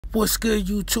What's good,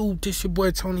 YouTube? This your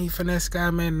boy Tony Finesse Guy,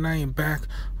 man, and I am back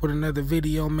with another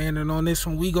video, man. And on this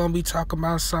one, we gonna be talking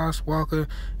about Sauce Walka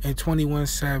and 21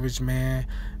 Savage, man.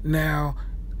 Now,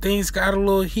 things got a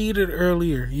little heated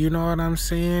earlier, you know what I'm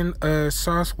saying?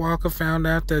 Sauce Walka found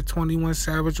out that 21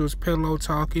 Savage was pillow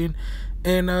talking,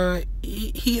 and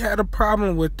he had a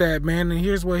problem with that, man. And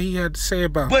here's what he had to say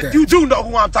about that. But you do know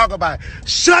who I'm talking about.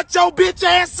 Shut your bitch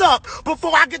ass up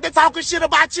before I get to talking shit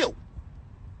about you.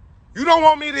 You don't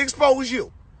want me to expose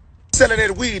you. Selling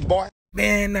that weed, boy.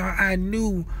 Man, now I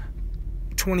knew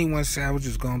 21 Savage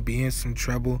was gonna be in some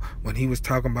trouble when he was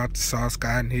talking about the Sauce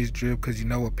guy and his drip, because you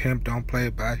know a pimp don't play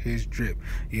by his drip.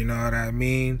 You know what I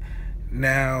mean?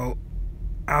 Now,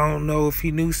 I don't know if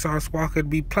he knew Sauce Walka to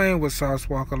be playing with Sauce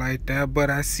Walka like that, but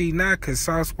I see not, because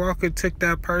Sauce Walka took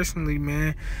that personally,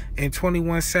 man. And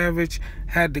 21 Savage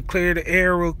had to clear the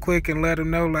air real quick and let him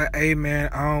know, like, hey, man,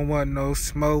 I don't want no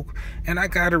smoke. And I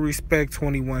gotta respect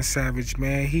 21 Savage,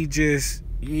 man. He just,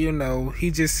 you know, he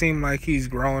just seemed like he's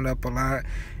growing up a lot,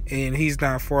 and he's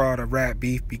not for all the rap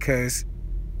beef, because,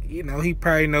 you know, he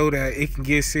probably know that it can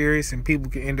get serious and people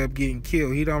can end up getting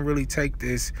killed. He don't really take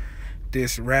this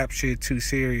rap shit too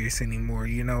serious anymore,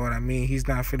 you know what I mean? He's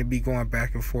not finna be going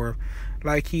back and forth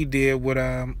like he did with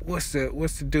what's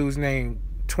the dude's name?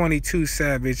 22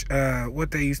 Savage,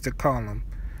 what they used to call him,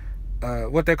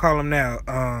 what they call him now,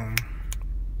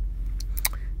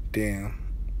 damn,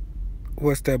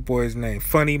 what's that boy's name?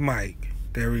 Funny Mike.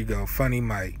 There we go, Funny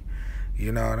Mike.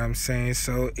 You know what I'm saying?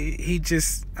 So it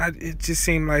just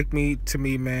seemed like to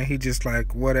me, man, he just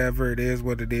like, whatever, it is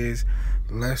what it is.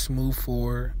 Let's move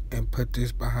forward and put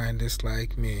this behind us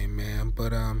like men, man.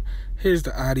 But here's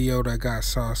the audio that got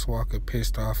Sauce Walka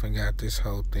pissed off and got this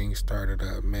whole thing started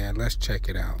up, man. Let's check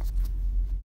it out.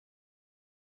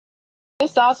 Did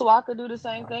Sauce Walka do the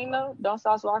same thing though? Don't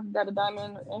Sauce Walka got a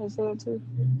diamond in his head too?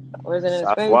 Or is it in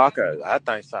his face? Walka, I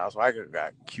think Sauce Walka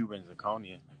got Cuban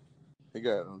zirconia. He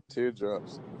got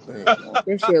teardrops.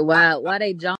 This shit wild. Why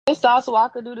they jump? Did Sauce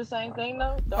Walka do the same thing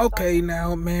though? Okay,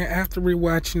 now, man, after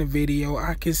rewatching the video,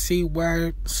 I can see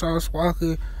why Sauce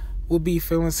Walka would be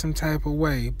feeling some type of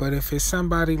way. But if it's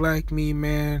somebody like me,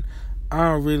 man, I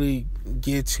don't really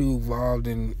get too involved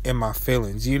in my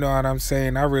feelings. You know what I'm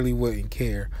saying? I really wouldn't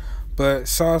care. But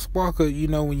Sauce Walka, you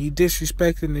know, when you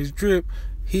disrespecting his drip,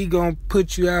 he gonna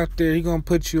put you out there. He gonna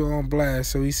put you on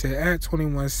blast. So he said, at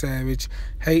 21 Savage,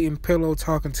 hating pillow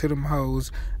talking to them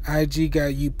hoes. IG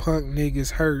got you punk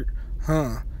niggas hurt,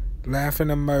 huh? Laughing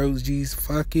emojis.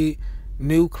 Fuck it.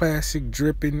 New classic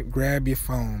dripping. Grab your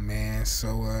phone, man.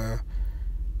 So,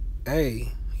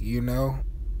 hey, you know,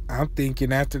 I'm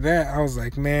thinking after that, I was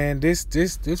like, man, this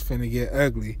finna get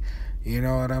ugly. You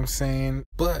know what I'm saying?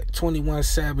 But 21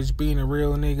 Savage, being a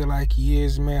real nigga like he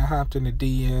is, man, hopped in the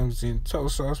DMs and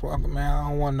told Sauce Walka, man, I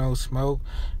don't want no smoke.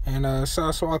 And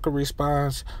Sauce Walka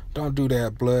responds, don't do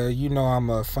that, blood. You know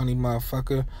I'm a funny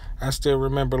motherfucker. I still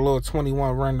remember little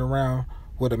 21 running around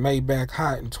with a Maybach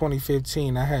hot in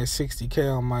 2015. I had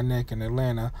 60K on my neck in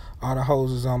Atlanta. All the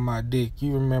hoses on my dick.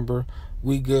 You remember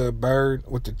We Good Bird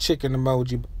with the chicken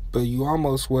emoji, but you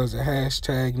almost was a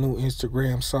hashtag new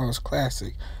Instagram Sauce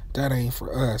Classic. That ain't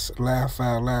for us. Laugh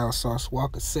out loud, Sauce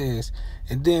Walka says.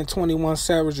 And then 21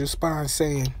 Savage responds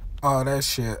saying, oh, that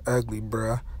shit ugly,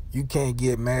 bruh. You can't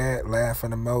get mad,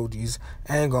 laughing emojis.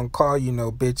 I ain't gonna call you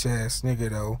no bitch ass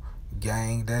nigga though,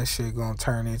 gang. That shit gonna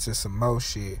turn into some more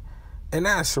shit. And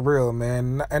that's real,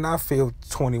 man. And I feel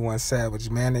 21 Savage,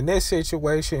 man. In this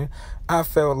situation, I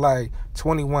felt like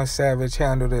 21 Savage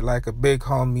handled it like a big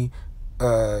homie.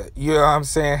 You know what I'm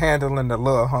saying? Handling the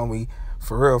little homie.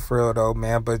 For real though,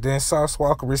 man. But then Sauce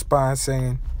Walka responds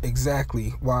saying,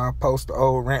 exactly why I post the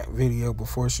old rant video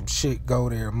before some shit go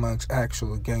there amongst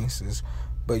actual gangsters.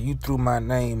 But you threw my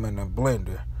name in a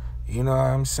blender. You know what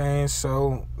I'm saying?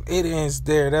 So it ends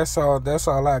there. That's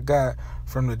all I got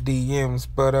from the DMs.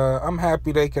 But I'm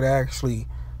happy they could actually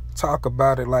talk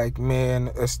about it like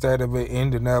men, instead of it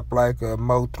ending up like a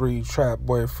Mo3 Trap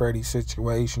Boy Freddy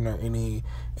situation or any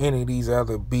of these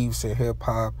other beefs in hip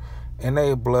hop. And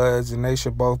they bloods, and they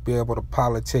should both be able to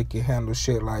politic and handle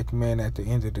shit like men at the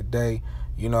end of the day.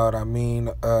 You know what I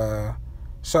mean?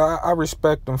 So I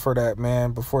respect them for that,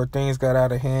 man. Before things got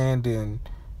out of hand and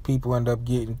people end up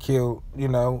getting killed, you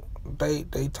know, they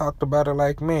talked about it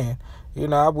like men. You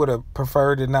know, I would have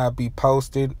preferred it not be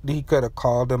posted. He could have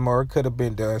called him, or it could have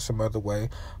been done some other way.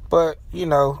 But, you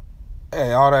know,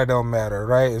 hey, all that don't matter,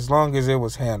 right? As long as it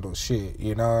was handled, shit,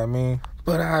 you know what I mean?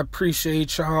 But I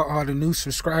appreciate y'all, all the new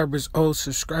subscribers, old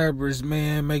subscribers,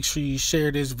 man. Make sure you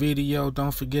share this video.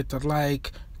 Don't forget to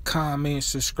like, comment,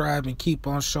 subscribe, and keep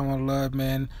on showing love,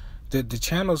 man. the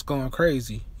channel's going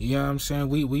crazy. You know what I'm saying?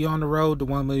 We on the road to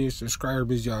 1 million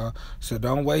subscribers, y'all. So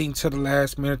don't wait until the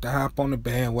last minute to hop on the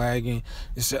bandwagon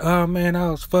and say, oh man,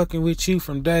 I was fucking with you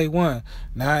from day one.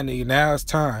 Now it's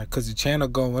time, because the channel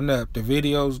going up. The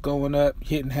videos going up,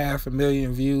 hitting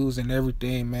 500,000 views and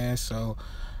everything, man. So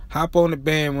hop on the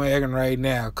bandwagon right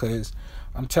now, because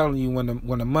I'm telling you, when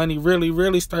the money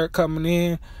really start coming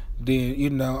in, then, you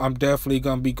know, I'm definitely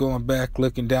gonna be going back,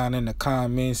 looking down in the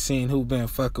comments, seeing who been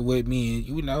fucking with me, and,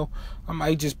 you know, I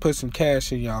might just put some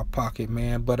cash in y'all pocket,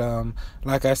 man. But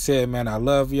like I said, man, I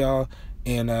love y'all,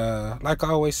 and like I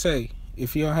always say,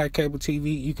 if you don't have cable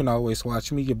TV, you can always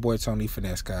watch me, your boy Tony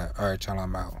Finesse Guy. All right, y'all,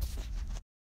 I'm out.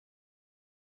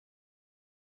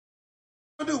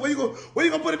 Where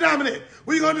you gonna put a diamond in?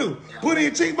 What you gonna do? Put in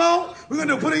your cheekbone? What you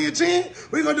gonna do? Put in your chin?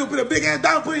 What you gonna do? Put a big ass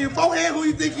diamond, put in your forehead? Who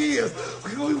you think he is?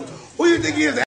 Who you think he is?